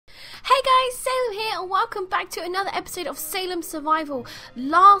guys, Salem here and welcome back to another episode of Salem Survival.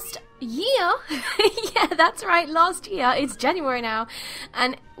 Last year, yeah that's right, last year, it's January now,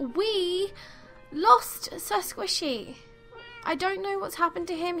 and we lost Sir Squishy. I don't know what's happened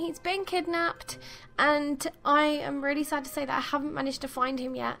to him, he's been kidnapped, and I am really sad to say that I haven't managed to find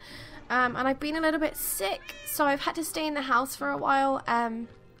him yet. And I've been a little bit sick, so I've had to stay in the house for a while,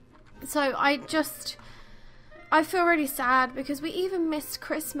 so I feel really sad because we even missed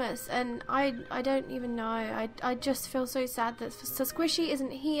Christmas, and I don't even know. I just feel so sad that Sir Squishy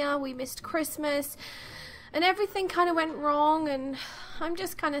isn't here. We missed Christmas, and everything kind of went wrong, and I'm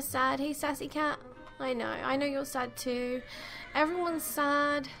just kind of sad. Hey, Sassy Cat. I know you're sad too. Everyone's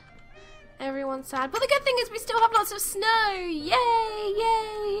sad. Everyone's sad. But the good thing is we still have lots of snow. Yay,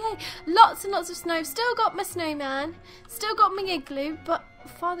 yay, yay. Lots and lots of snow. Still got my snowman. Still got my igloo, but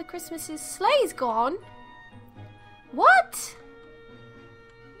Father Christmas's sleigh's gone. What?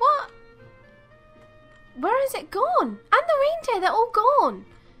 What? Where is it gone? And the reindeer, they're all gone.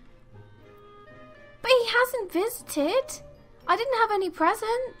 But he hasn't visited. I didn't have any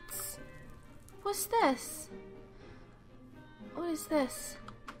presents. What's this? What is this?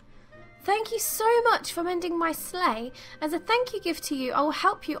 Thank you so much for mending my sleigh. As a thank you gift to you, I will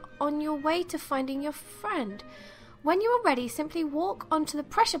help you on your way to finding your friend. When you are ready, simply walk onto the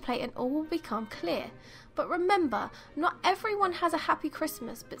pressure plate and all will become clear. But remember, not everyone has a happy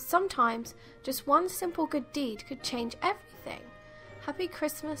Christmas, but sometimes just one simple good deed could change everything. Happy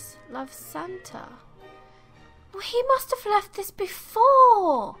Christmas, love, Santa. Well, he must have left this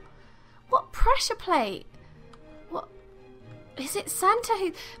before. What pressure plate? What? Is it Santa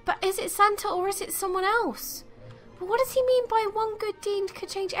who... But is it Santa or is it someone else? But what does he mean by one good deed could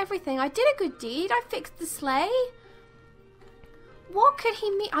change everything? I did a good deed. I fixed the sleigh. What could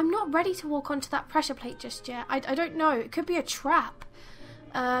he mean? I'm not ready to walk onto that pressure plate just yet. I don't know. It could be a trap.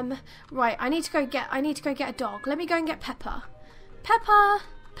 Right. I need to go get a dog. Let me go and get Pepper. Pepper,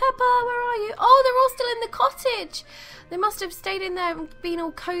 where are you? Oh, they're all still in the cottage. They must have stayed in there and been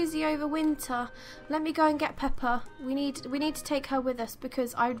all cozy over winter. Let me go and get Pepper. We need to take her with us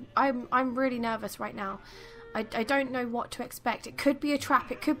because I'm really nervous right now. I don't know what to expect. It could be a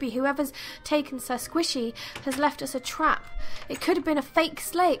trap. It could be whoever's taken Sir Squishy has left us a trap. It could have been a fake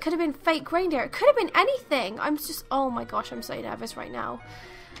sleigh. It could have been fake reindeer. It could have been anything. I'm just... Oh my gosh, I'm so nervous right now.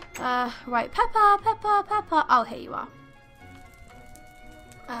 Right, Pepper. Oh, here you are.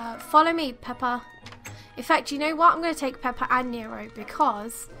 Follow me, Pepper. In fact, you know what? I'm going to take Pepper and Nero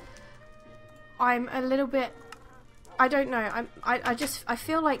because I'm a little bit... I don't know. I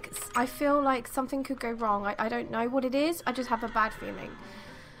feel like something could go wrong. I don't know what it is. I just have a bad feeling.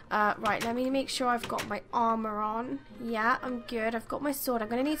 Right, let me make sure I've got my armor on. Yeah, I'm good. I've got my sword. I'm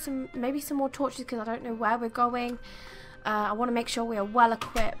gonna need maybe some more torches because I don't know where we're going. I want to make sure we are well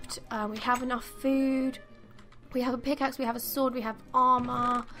equipped. We have enough food. We have a pickaxe. We have a sword. We have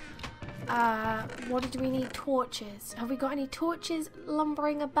armor. What do we need? Torches. Have we got any torches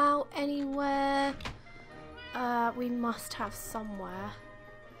lumbering about anywhere? We must have somewhere.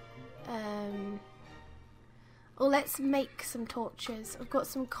 Well, let's make some torches. I've got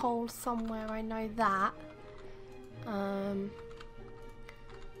some coal somewhere, I know that. I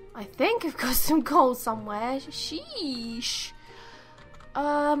think I've got some coal somewhere. Sheesh.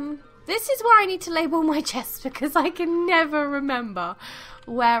 This is where I need to label my chests because I can never remember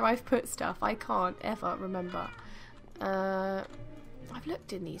where I've put stuff. I can't ever remember. I've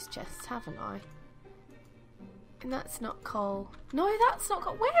looked in these chests, haven't I? And that's not coal. No, that's not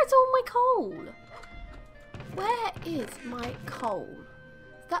coal. Where's all my coal? Where is my coal?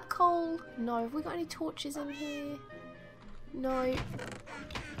 Is that coal? No. Have we got any torches in here? No.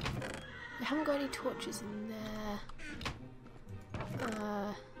 We haven't got any torches in there.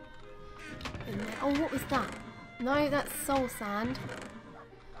 Oh, what was that? No, that's soul sand.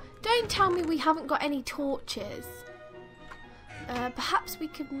 Don't tell me we haven't got any torches. Perhaps we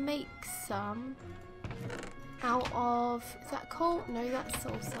could make some out of... Is that coal? No, that's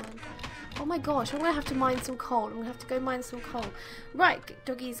soul sand. Oh my gosh, I'm going to have to mine some coal. I'm going to have to go mine some coal. Right,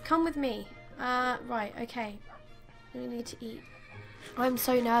 doggies, come with me. Right, okay. We need to eat. I'm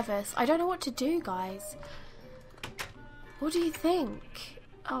so nervous. I don't know what to do, guys. What do you think?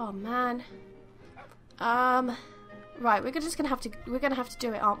 Oh, man. Right, we're just going to have to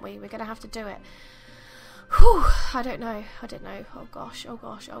do it, aren't we? We're going to have to do it. Whew, I don't know. Oh gosh.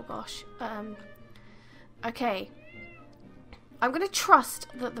 Okay. I'm going to trust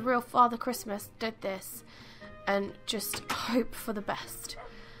that the real Father Christmas did this and just hope for the best.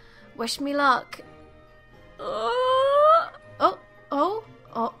 Wish me luck. Oh,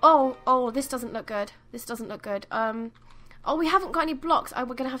 this doesn't look good. Oh, we haven't got any blocks. Oh,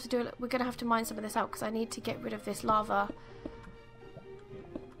 we're gonna have to do it. We're gonna have to mine some of this out because I need to get rid of this lava.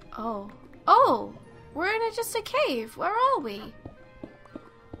 Oh, we're in just a cave. Where are we?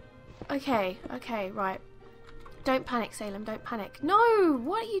 Okay, right. Don't panic, Salem. Don't panic. No,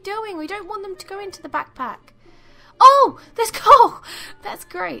 what are you doing? We don't want them to go into the backpack. Oh, there's coal. That's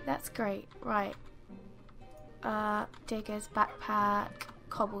great. That's great. Right. Diggers, backpack,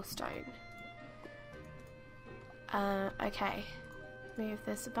 cobblestone. Okay. Move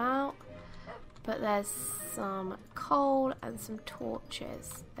this about. But there's some coal and some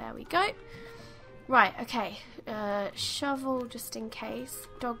torches. There we go. Right, okay. Shovel just in case.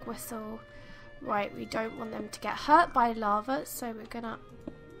 Dog whistle. Right, we don't want them to get hurt by lava, so we're gonna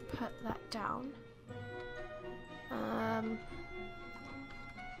put that down.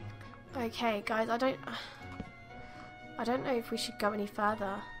 Okay, guys, I don't know if we should go any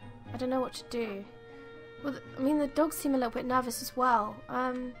further. I don't know what to do. Well, I mean, the dogs seem a little bit nervous as well.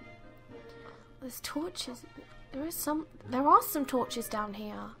 There's torches. There are some torches down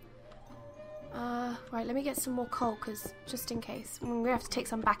here. Right, let me get some more coal, because just in case. I mean, we have to take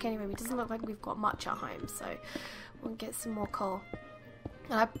some back anyway. It doesn't look like we've got much at home, so we'll get some more coal.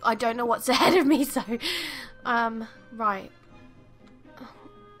 And I don't know what's ahead of me, so... right.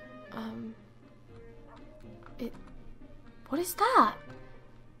 What is that?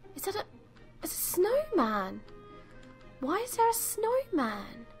 Is that it's a snowman? Why is there a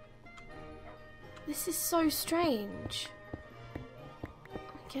snowman? This is so strange.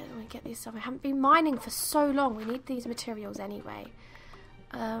 Let me get these stuff. I haven't been mining for so long. We need these materials anyway.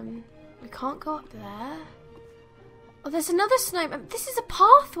 We can't go up there. Oh, there's another snowman. This is a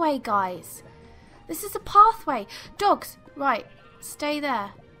pathway, guys. This is a pathway. Dogs, right. Stay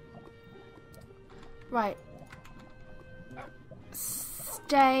there. Right.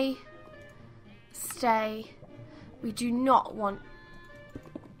 Stay. We do not want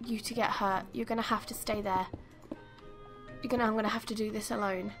you to get hurt. You're going to have to stay there. I'm going to have to do this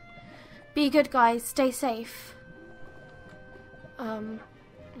alone. Be good, guys. Stay safe.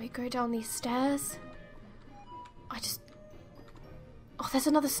 We go down these stairs. Oh, there's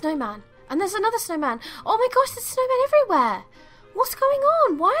another snowman. And there's another snowman. Oh my gosh, there's snowmen everywhere. What's going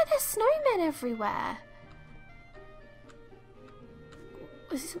on? Why are there snowmen everywhere?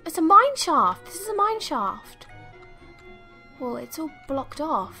 It's a mine shaft. This is a mine shaft. Well, it's all blocked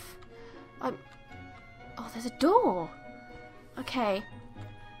off. Oh, there's a door. Okay.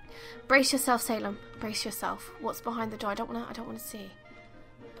 Brace yourself, Salem. Brace yourself. What's behind the door? I don't want to see.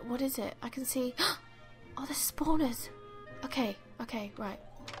 What is it? I can see. Oh, there's spawners. Okay, right.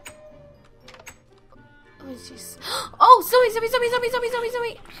 Oh,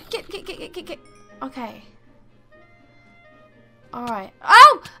 zombie! Get. Okay. Alright.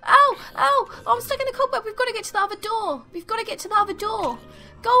 Ow! Oh, I'm stuck in a cobweb. We've got to get to the other door.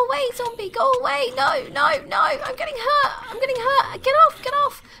 Go away, zombie. Go away. No. I'm getting hurt. Get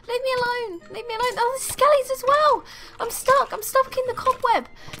off. Leave me alone. Oh, there's skellies as well. I'm stuck in the cobweb.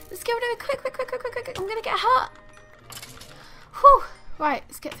 Let's get rid of it. Quick. I'm going to get hurt. Whew. Right,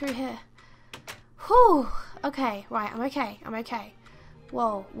 let's get through here. Whew. Okay, right, I'm okay.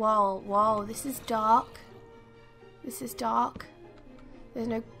 Whoa. This is dark.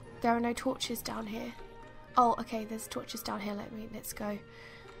 There are no torches down here. Oh, okay, there's torches down here. Let's go.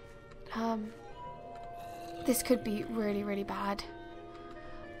 This could be really, really bad.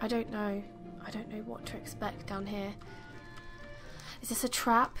 I don't know what to expect down here. Is this a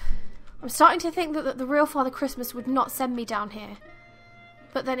trap? I'm starting to think that the real Father Christmas would not send me down here.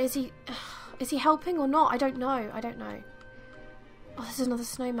 But then is he helping or not? I don't know. Oh, there's another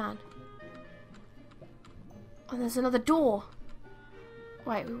snowman. And there's another door.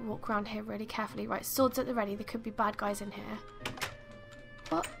 Right, we walk around here really carefully. Right, swords at the ready. There could be bad guys in here.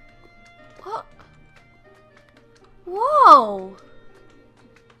 What? Whoa!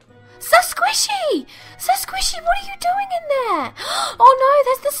 So squishy! What are you doing in there? Oh no,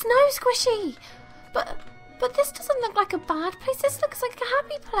 there's the snow squishy! But this doesn't look like a bad place. This looks like a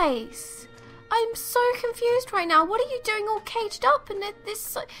happy place. I'm so confused right now. What are you doing all caged up? And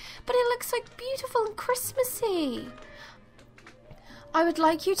but it looks so beautiful and Christmassy. I would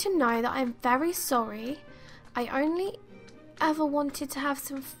like you to know that I'm very sorry. I only ever wanted to have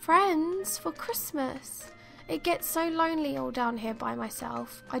some friends for Christmas. It gets so lonely all down here by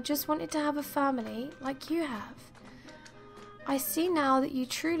myself. I just wanted to have a family like you have. I see now that you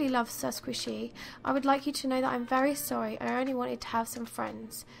truly love Sir Squishy. I would like you to know that I'm very sorry. I only wanted to have some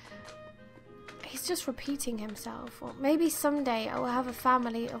friends. He's just repeating himself. Or maybe someday I will have a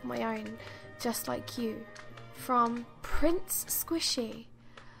family of my own, just like you. From Prince Squishy.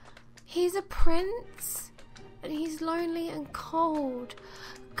 He's a prince? And he's lonely and cold.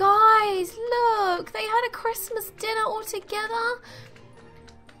 Guys, look! They had a Christmas dinner all together.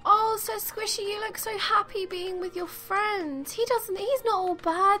 Oh, so Squishy, you look so happy being with your friends. He's not all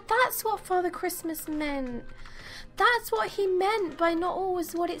bad. That's what Father Christmas meant. That's what he meant by not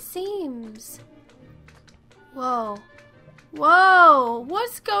always what it seems. Whoa. Whoa,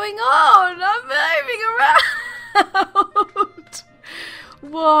 what's going on? I'm moving around.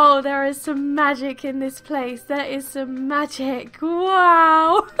 Whoa, there is some magic in this place. There is some magic.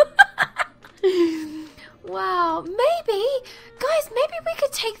 Wow. Wow, guys, maybe we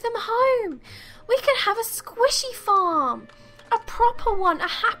could take them home. We could have a Squishy farm. A proper one, a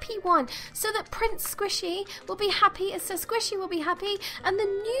happy one, so that Prince Squishy will be happy, and Sir Squishy will be happy, and the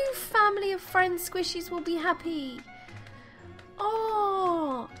new family of friends Squishies will be happy.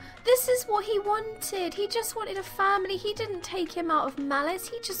 Oh, this is what he wanted. He just wanted a family. He didn't take him out of malice.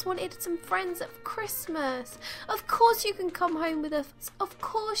 He just wanted some friends at Christmas. Of course you can come home with us. Of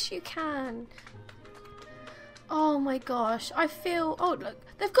course you can. Oh my gosh, I feel... Oh, look,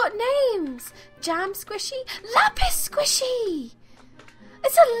 they've got names. Jam Squishy, Lapis Squishy.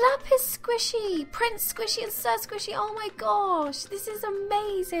 It's a Lapis Squishy, Prince Squishy and Sir Squishy. Oh my gosh, this is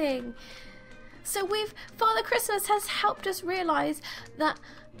amazing. So Father Christmas has helped us realise that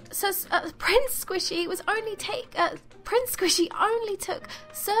Prince Squishy Prince Squishy only took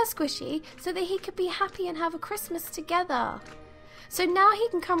Sir Squishy so that he could be happy and have a Christmas together. So now he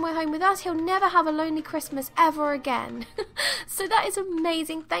can come home with us. He'll never have a lonely Christmas ever again. So that is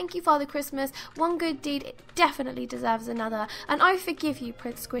amazing. Thank you, Father Christmas. One good deed definitely deserves another. And I forgive you,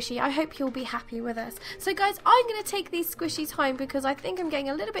 Prince Squishy. I hope you'll be happy with us. So guys, I'm going to take these squishies home because I think I'm getting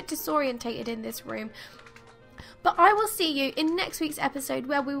a little bit disorientated in this room. But I will see you in next week's episode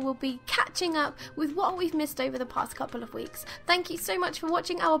where we will be catching up with what we've missed over the past couple of weeks. Thank you so much for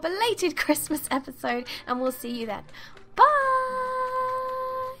watching our belated Christmas episode, and we'll see you then. Bye!